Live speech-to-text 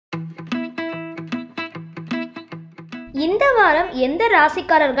இந்த வாரம் எந்த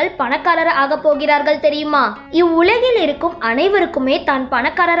ராசிக்காரர்கள் பணக்காரர் ஆக போகிறார்கள் தெரியுமா? இவ்வுலகில் இருக்கும் அனைவருக்குமே தான்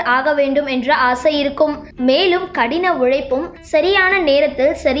பணக்காரர் ஆக வேண்டும் என்ற ஆசை இருக்கும். மேலும் கடின உழைப்பும் சரியான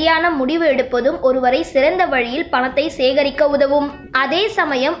நேரத்தில் சரியான முடிவு எடுப்பதும் ஒருவரை சிறந்த வழியில் பணத்தை சேகரிக்க உதவும். அதே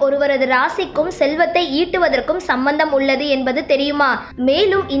சமயம் ஒருவரது ராசிக்கும் செல்வத்தை ஈட்டுவதற்கும் சம்பந்தம் உள்ளது என்பது தெரியுமா?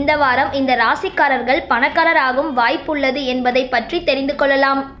 மேலும் இந்த வாரம் இந்த ராசிக்காரர்கள் பணக்காரர் ஆகும் வாய்ப்புள்ளது என்பதை பற்றி தெரிந்து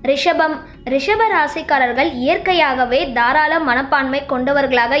கொள்ளலாம். ரிஷப ராசிக்காரர்கள் இயற்கையாகவே தாராள மனப்பான்மை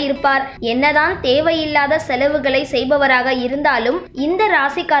கொண்டவர்களாக இருப்பார். என்னதான் தேவையில்லாத செலவுகளை செய்பவராக இருந்தாலும் இந்த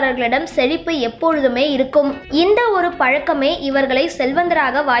ராசிக்காரர்களிடம் செழிப்பு எப்பொழுதுமே இருக்கும். இந்த ஒரு பழக்கமே இவர்களை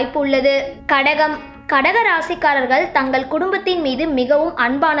செல்வந்தராக வாய்ப்பு உள்ளது. கடக ராசிக்காரர்கள் தங்கள் குடும்பத்தின் மீது மிகவும்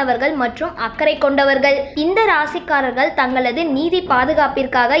அன்பானவர்கள் மற்றும் அக்கறை கொண்டவர்கள். இந்த ராசிக்காரர்கள் தங்களது நீதி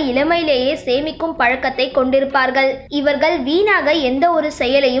பாதுகாப்பிற்காக இளமையிலேயே சேமிக்கும் பழக்கத்தை கொண்டிருப்பார்கள். இவர்கள் வீணாக எந்த ஒரு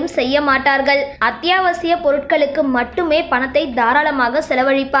செயலையும் செய்ய மாட்டார்கள். அத்தியாவசிய பொருட்களுக்கு மட்டுமே பணத்தை தாராளமாக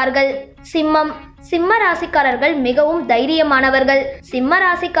செலவழிப்பார்கள். சிம்ம ராசிக்காரர்கள் மிகவும் தைரியமானவர்கள். சிம்ம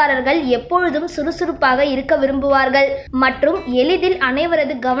ராசிக்காரர்கள் எப்பொழுதும் சுறுசுறுப்பாக இருக்க விரும்புவார்கள் மற்றும் எளிதில்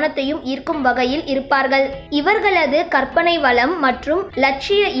அனைவரது கவனத்தையும் ஈர்க்கும் வகையில் இருப்பார்கள். இவர்களது கற்பனை வளம் மற்றும்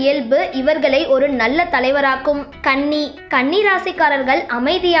லட்சிய இயல்பு இவர்களை ஒரு நல்ல தலைவராக்கும். கன்னி ராசிக்காரர்கள்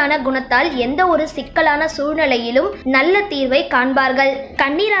அமைதியான குணத்தால் எந்த ஒரு சிக்கலான சூழ்நிலையிலும் நல்ல தீர்வை காண்பார்கள்.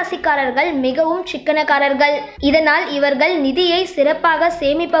 கன்னி ராசிக்காரர்கள் மிகவும் சிக்கனக்காரர்கள். இதனால் இவர்கள் நிதியை சிறப்பாக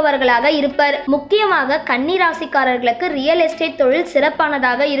சேமிப்பவர்களாக இருப்பர். முக்கியமாக கன்னி ராசிக்காரர்களுக்கு ரியல் எஸ்டேட் தொழில்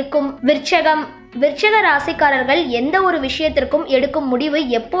சிறப்பானதாக இருக்கும். விருச்சக ராசிக்காரர்கள் எந்த ஒரு விஷயத்திற்கும் எடுக்கும் முடிவு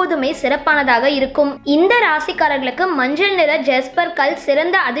எப்போதுமே சிறப்பானதாக இருக்கும். இந்த ராசிக்காரர்களுக்கு மஞ்சள் நிற ஜெஸ்பர் கல்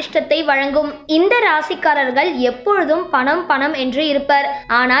சிறந்த அதிர்ஷ்டத்தை வழங்கும். இந்த ராசிக்காரர்கள் எப்பொழுதும் பணம் என்று இருப்பர்.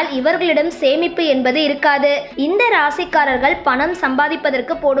 ஆனால் இவர்களிடம் சேமிப்பு என்பது இருக்காது. இந்த ராசிக்காரர்கள் பணம்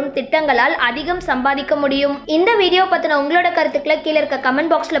சம்பாதிப்பதற்கு போடும் திட்டங்களால் அதிகம் சம்பாதிக்க முடியும். இந்த வீடியோ பத்தின உங்களோட கருத்துக்களை கீழே இருக்க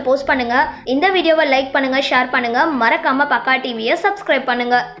கமெண்ட் பாக்ஸ்ல போஸ்ட் பண்ணுங்க. இந்த வீடியோவை லைக் பண்ணுங்க, ஷேர் பண்ணுங்க, மறக்காம பக்கா டிவியை சப்ஸ்கிரைப்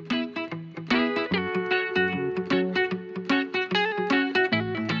பண்ணுங்க.